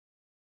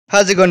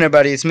How's it going,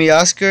 everybody? It's me,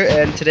 Oscar,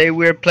 and today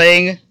we're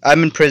playing.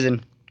 I'm in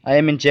prison. I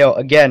am in jail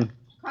again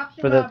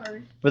for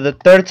the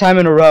third time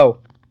in a row.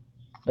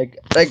 Like,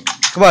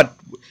 come on,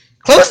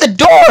 close the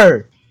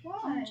door. Why?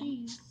 Oh,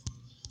 jeez.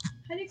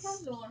 How do you close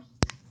the door?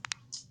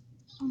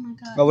 Oh my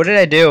god. Oh, what did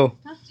I do?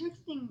 Stop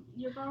texting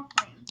your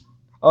girlfriend.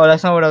 Oh,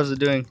 that's not what I was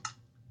doing.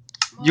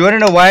 Well, you want to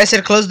know why I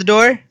said close the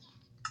door?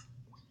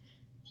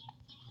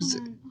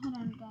 Hold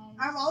on, guys.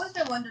 I've always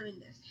been wondering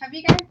this. Have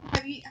you,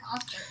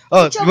 Oscar?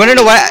 Oh, you want to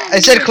know why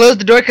I said close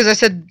the door?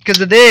 Because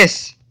of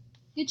this.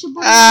 Get your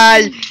boy.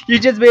 You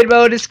just made my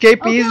own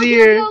escape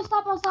easier. Okay,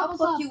 stop. I'll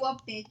fuck you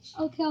up, bitch.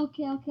 Okay.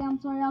 I'm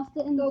sorry. I'll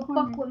sit in the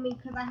corner. Fuck with me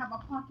because I have a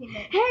pocket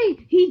net. Hey,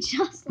 he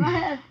just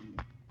left.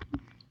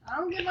 I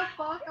don't give a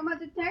fuck. I'm a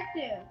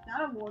detective,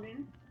 not a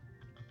warden.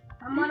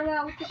 I'm running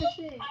out with the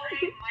shit.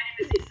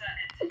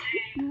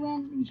 You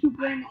went.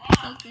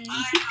 Okay.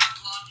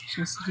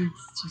 Just.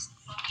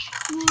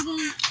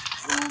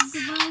 Well,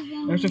 goodbye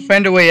then. We have to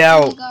find a way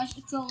out. Oh my gosh,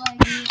 it's so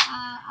laggy.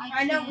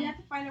 I know, we have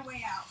to find a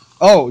way out.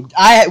 Oh,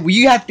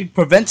 you have to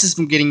prevent us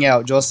from getting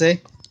out, Jose.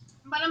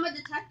 But I'm a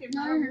detective.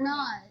 No, you're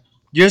not.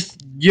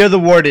 You're the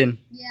warden.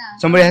 Yeah.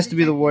 Somebody has to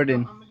be the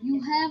warden.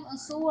 You have a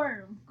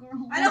sword,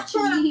 girl. I don't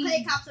want to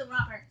play cops and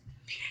robbers.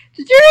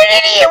 You're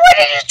an idiot.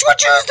 Why did you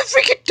choose the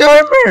freaking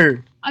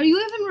timer? Are you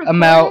even recording?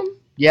 I'm out.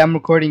 Yeah, I'm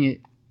recording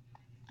it.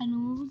 I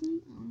know.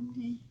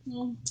 Okay.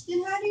 Well,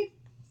 then how do you...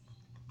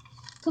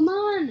 Come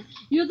on,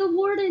 you're the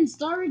warden.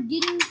 Start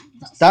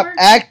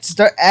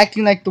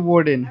acting like the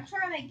warden. I'm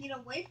trying to get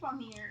away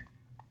from here.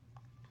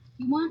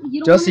 You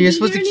don't Josie, you're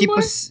supposed to keep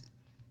us.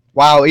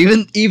 Wow,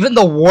 even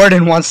the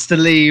warden wants to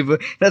leave.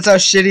 That's how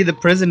shitty the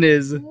prison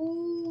is.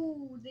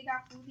 Ooh, they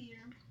got food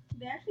here.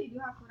 They actually do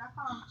have food. I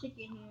found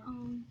chicken here.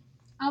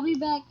 I'll be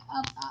back.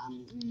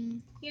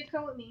 Here,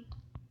 come with me.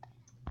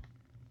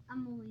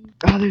 I'm gonna leave.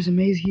 Oh, there's a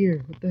maze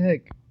here. What the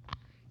heck?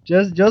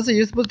 Josie,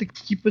 you're supposed to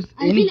keep us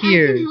in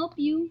here. I can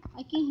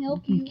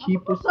help you.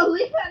 Keep us. So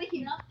leave out of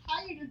here. I'm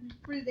tired of this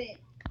prison.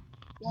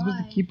 Why? You're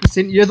supposed to keep us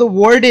in. You're the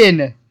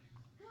warden. Oh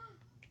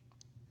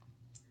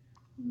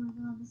my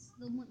god, this is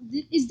the one.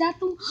 Is that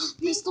the?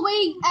 This the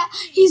way?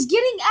 He's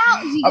getting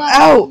out. I'm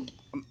out.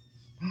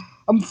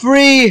 I'm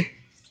free.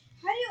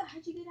 How'd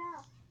you get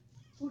out?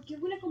 Porque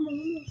huele como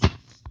uno.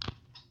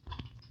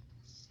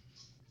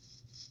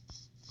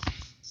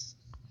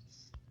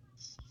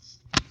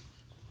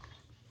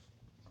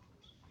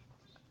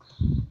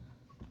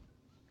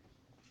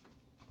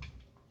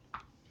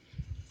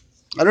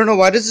 I don't know.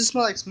 Why does it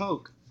smell like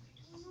smoke?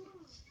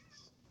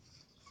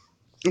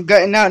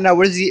 Okay, now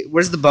where's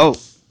the boat?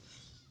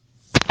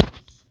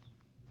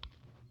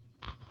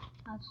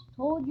 I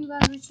told you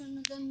guys we shouldn't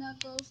have done that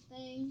ghost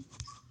thing.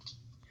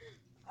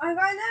 I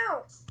got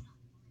out.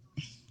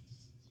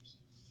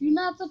 You're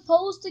not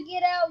supposed to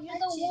get out. You're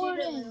the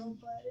warden. Little,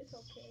 but it's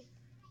okay.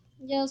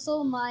 Yeah,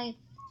 so am I.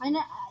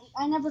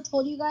 I never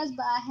told you guys,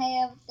 but I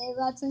have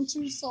daylight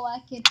sensors so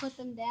I can put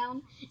them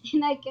down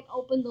and I can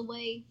open the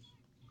way.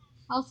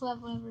 Also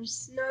have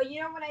levers. No,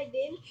 you know what I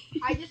did?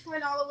 I just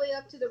went all the way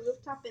up to the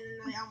rooftop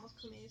and I almost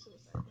committed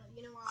suicide. But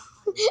you know what?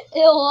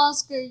 Ew,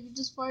 Oscar, you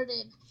just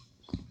farted.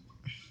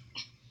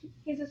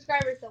 His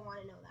subscribers don't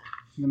want to know that.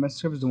 Yeah, my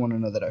subscribers don't want to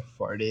know that I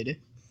farted.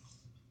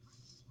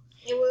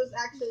 It was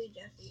actually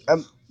Jesse.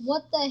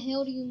 What the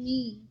hell do you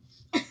mean?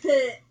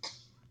 Let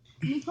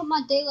me put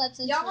my daylight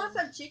sensor. Y'all want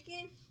some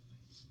chicken?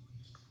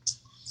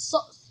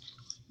 So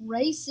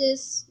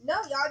racist.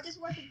 No, y'all just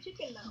want some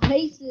chicken though.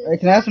 Racist. Hey,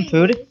 can I have some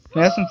food?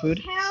 Hell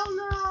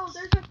no,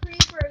 there's a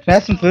creeper. Can I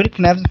have some food?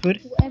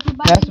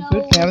 Everybody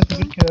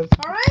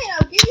Alright,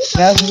 I'll give you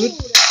some food.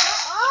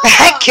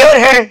 I killed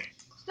her.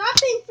 Stop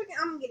being freaking.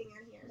 I'm getting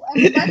out of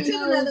here. Let's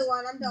choose another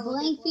one. I'm done with this one.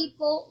 Blank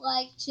people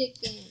like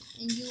chicken,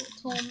 and you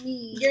told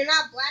me. You're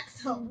not black,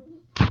 so.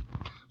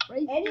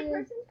 Any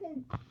person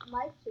can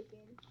like chicken.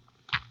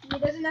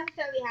 It doesn't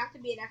necessarily have to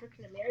be an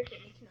African American.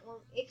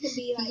 It can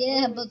be like.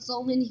 Yeah, but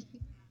so many.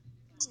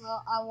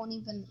 Well, I won't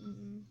even.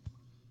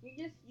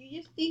 You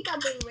just think I'm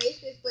being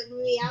racist, but in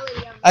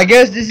reality, I'm. I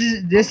guess this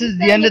is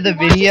the end of the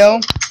video.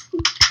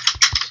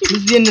 This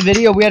is the end of the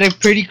video. We had a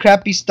pretty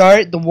crappy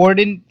start. The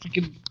warden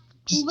freaking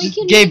just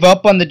gave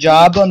up on the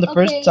job on the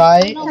first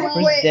day.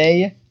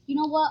 You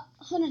know what?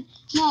 Hold on.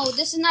 No,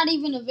 this is not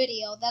even a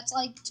video. That's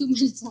like 2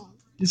 minutes long.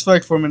 It's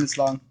like 4 minutes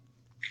long.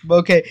 But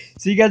okay,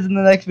 see you guys in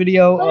the next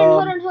video. Hold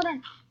on.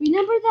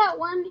 Remember that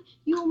one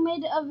you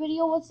made a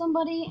video with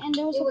somebody and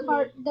there was a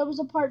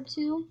part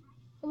 2?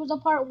 There was a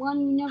part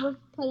 1, you never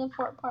put a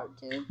part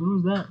 2. When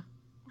was that?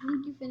 I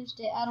think you finished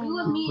it. I don't know.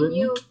 It was me and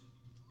you.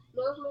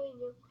 No, it was me and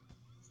you.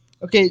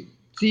 Okay,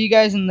 see you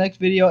guys in the next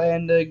video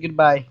and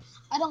goodbye.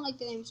 I don't like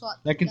the name, so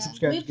like and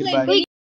subscribe. Goodbye.